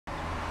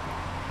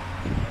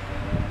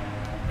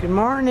Good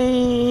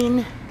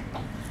morning.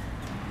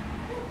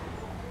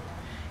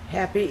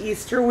 Happy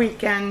Easter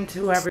weekend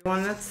to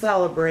everyone that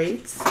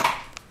celebrates.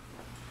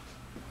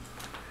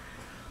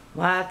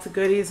 Lots of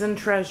goodies and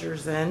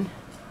treasures in.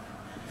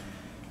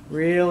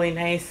 Really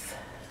nice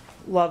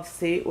love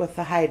seat with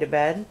the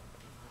hide-a-bed.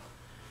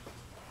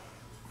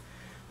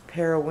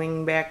 Pair of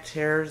wingback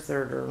chairs that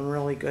are in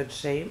really good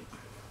shape.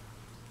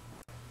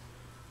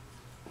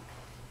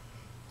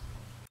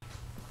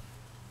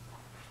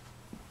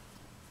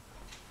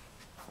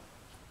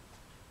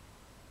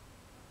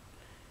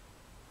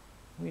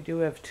 We do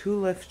have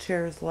 2 lift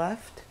chairs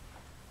left.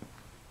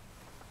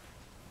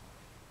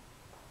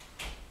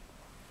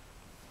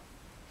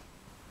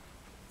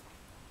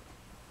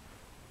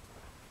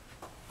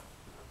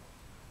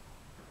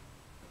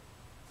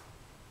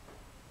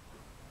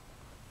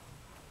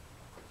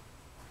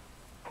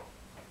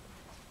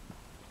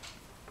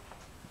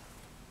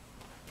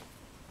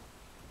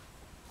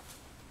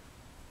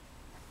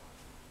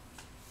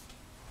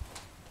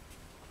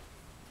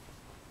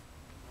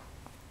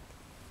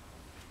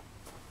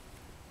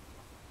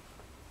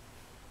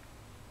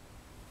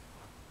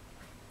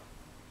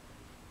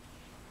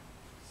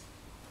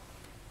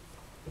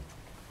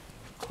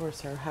 Of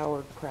course, our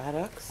Howard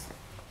products.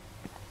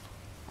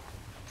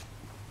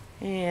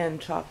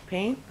 And chalk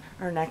paint.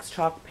 Our next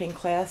chalk paint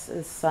class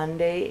is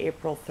Sunday,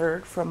 April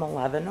 3rd from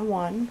 11 to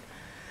 1.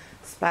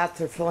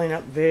 Spots are filling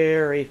up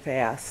very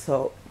fast,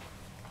 so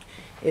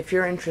if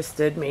you're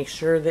interested, make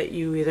sure that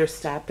you either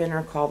stop in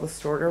or call the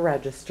store to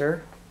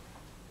register.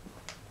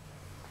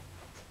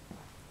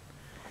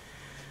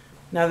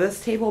 Now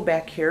this table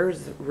back here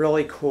is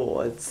really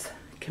cool. It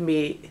can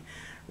be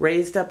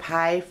raised up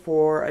high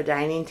for a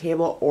dining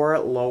table or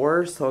it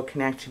lowers, so it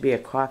can actually be a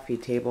coffee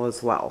table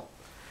as well.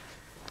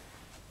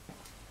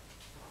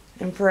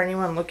 And for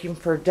anyone looking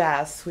for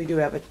desks, we do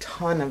have a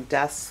ton of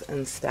desks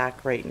in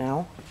stock right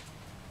now.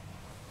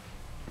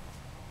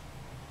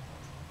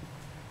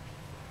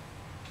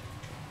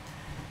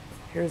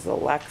 Here's a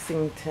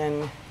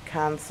Lexington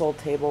console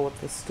table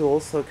with a stool,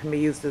 so it can be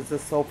used as a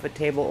sofa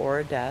table or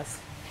a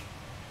desk.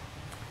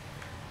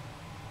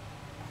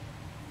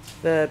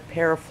 The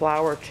pair of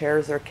flower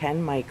chairs are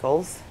Ken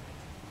Michaels.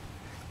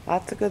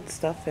 Lots of good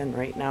stuff in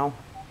right now.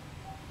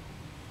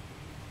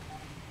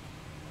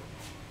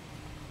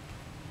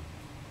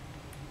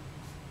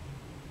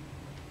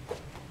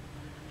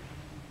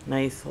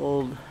 Nice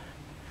old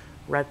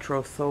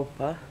retro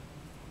sofa.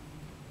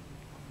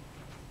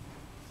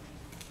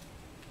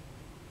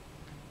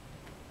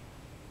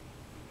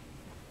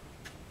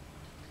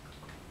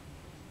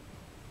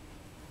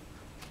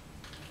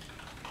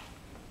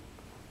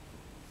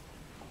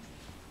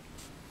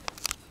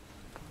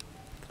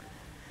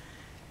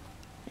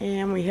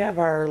 And we have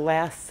our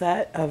last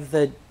set of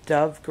the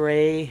Dove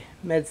Gray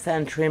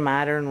Mid-Century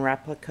Modern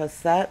Replica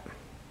set.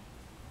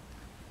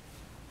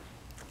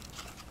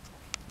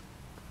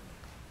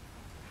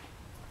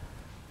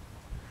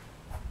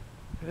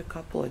 We have a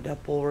couple of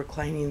double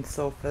reclining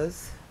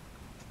sofas.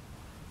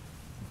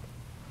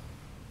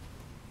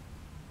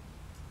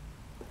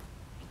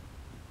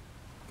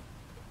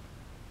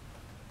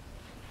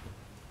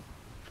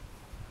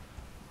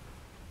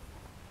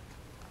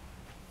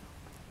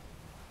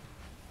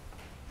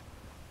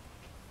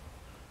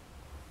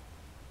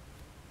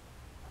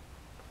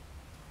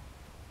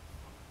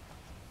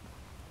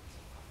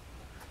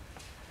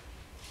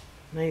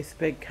 Nice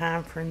big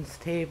conference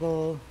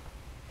table.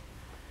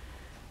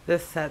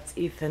 This set's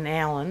Ethan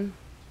Allen.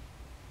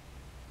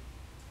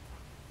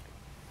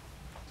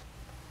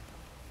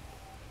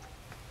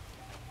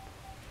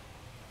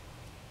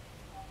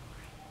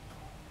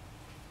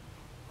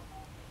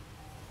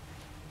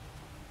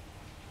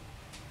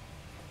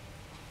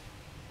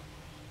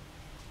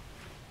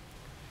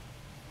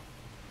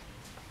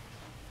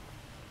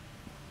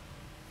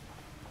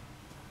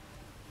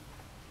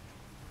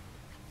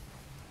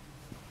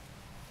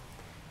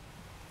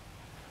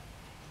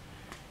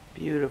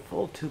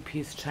 Beautiful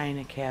 2-piece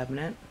china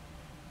cabinet.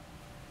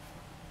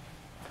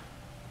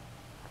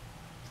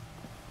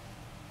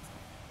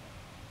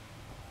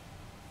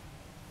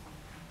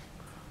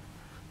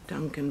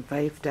 Duncan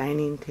Fife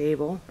dining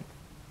table.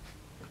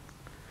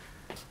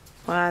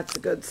 Lots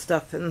of good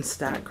stuff in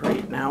stock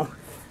right now.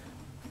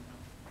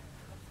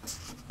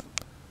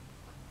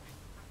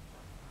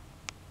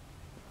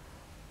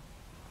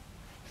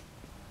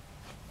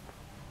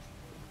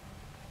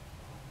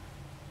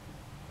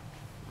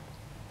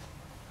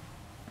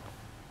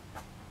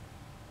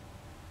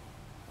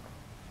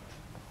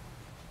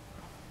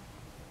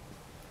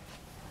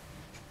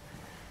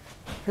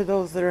 For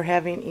those that are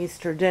having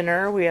Easter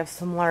dinner, we have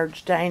some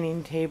large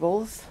dining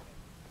tables.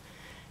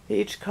 They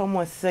each come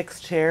with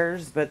 6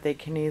 chairs, but they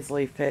can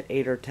easily fit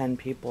 8 or 10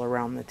 people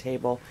around the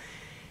table.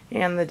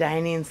 And the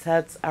dining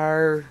sets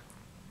are,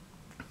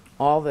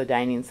 all the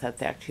dining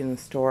sets actually in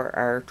the store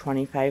are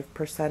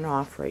 25%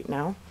 off right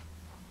now.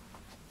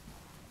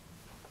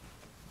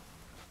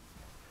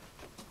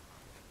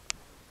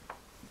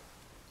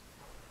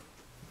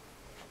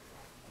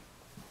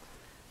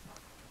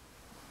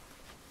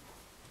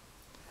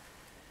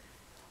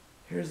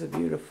 Here's a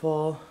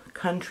beautiful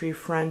country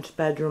French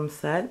bedroom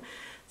set.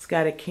 It's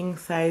got a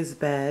king-size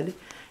bed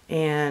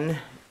and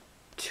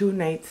 2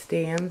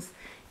 nightstands,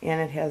 and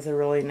it has a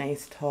really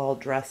nice tall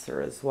dresser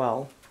as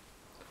well.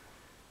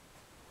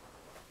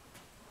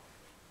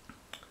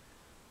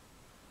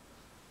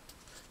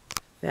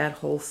 That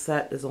whole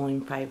set is only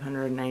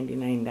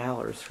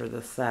 $599 for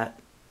the set.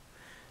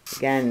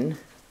 Again,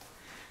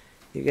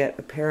 you get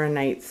a pair of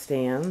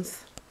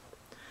nightstands,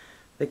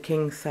 the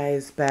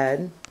king-size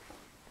bed,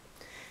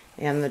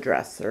 and the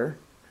dresser.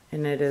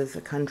 And it is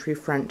a country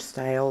French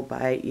style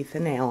by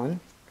Ethan Allen.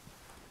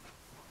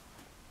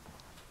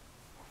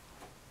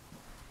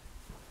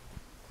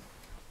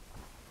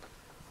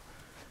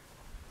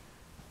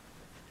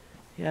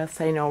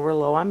 Yes, I know we're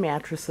low on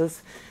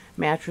mattresses.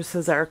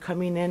 Mattresses are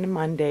coming in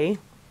Monday.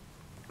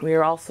 We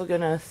are also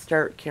going to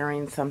start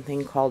carrying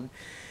something called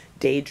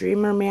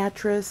Daydreamer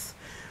mattress,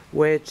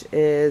 which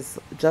is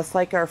just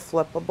like our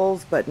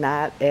flippables but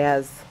not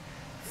as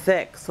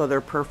thick, so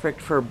they're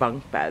perfect for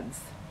bunk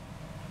beds.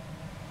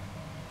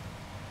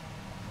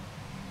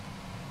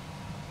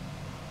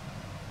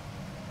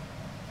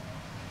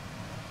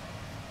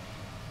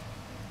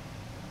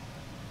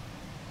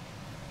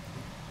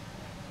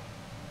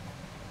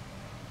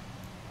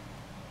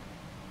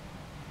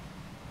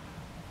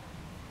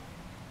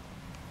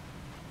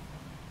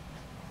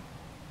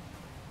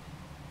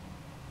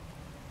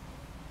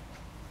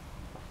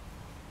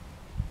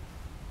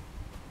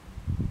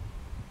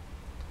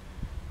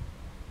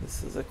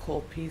 This is a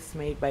cool piece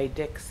made by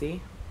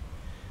Dixie.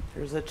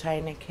 There's a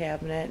china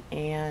cabinet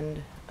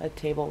and a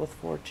table with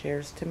 4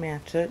 chairs to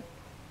match it.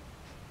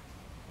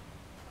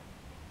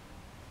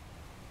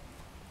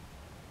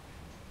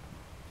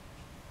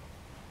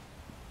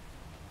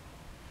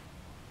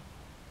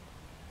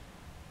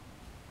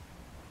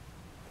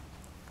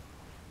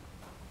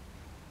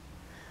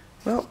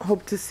 Well,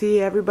 hope to see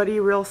everybody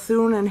real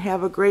soon, and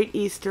have a great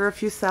Easter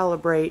if you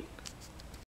celebrate.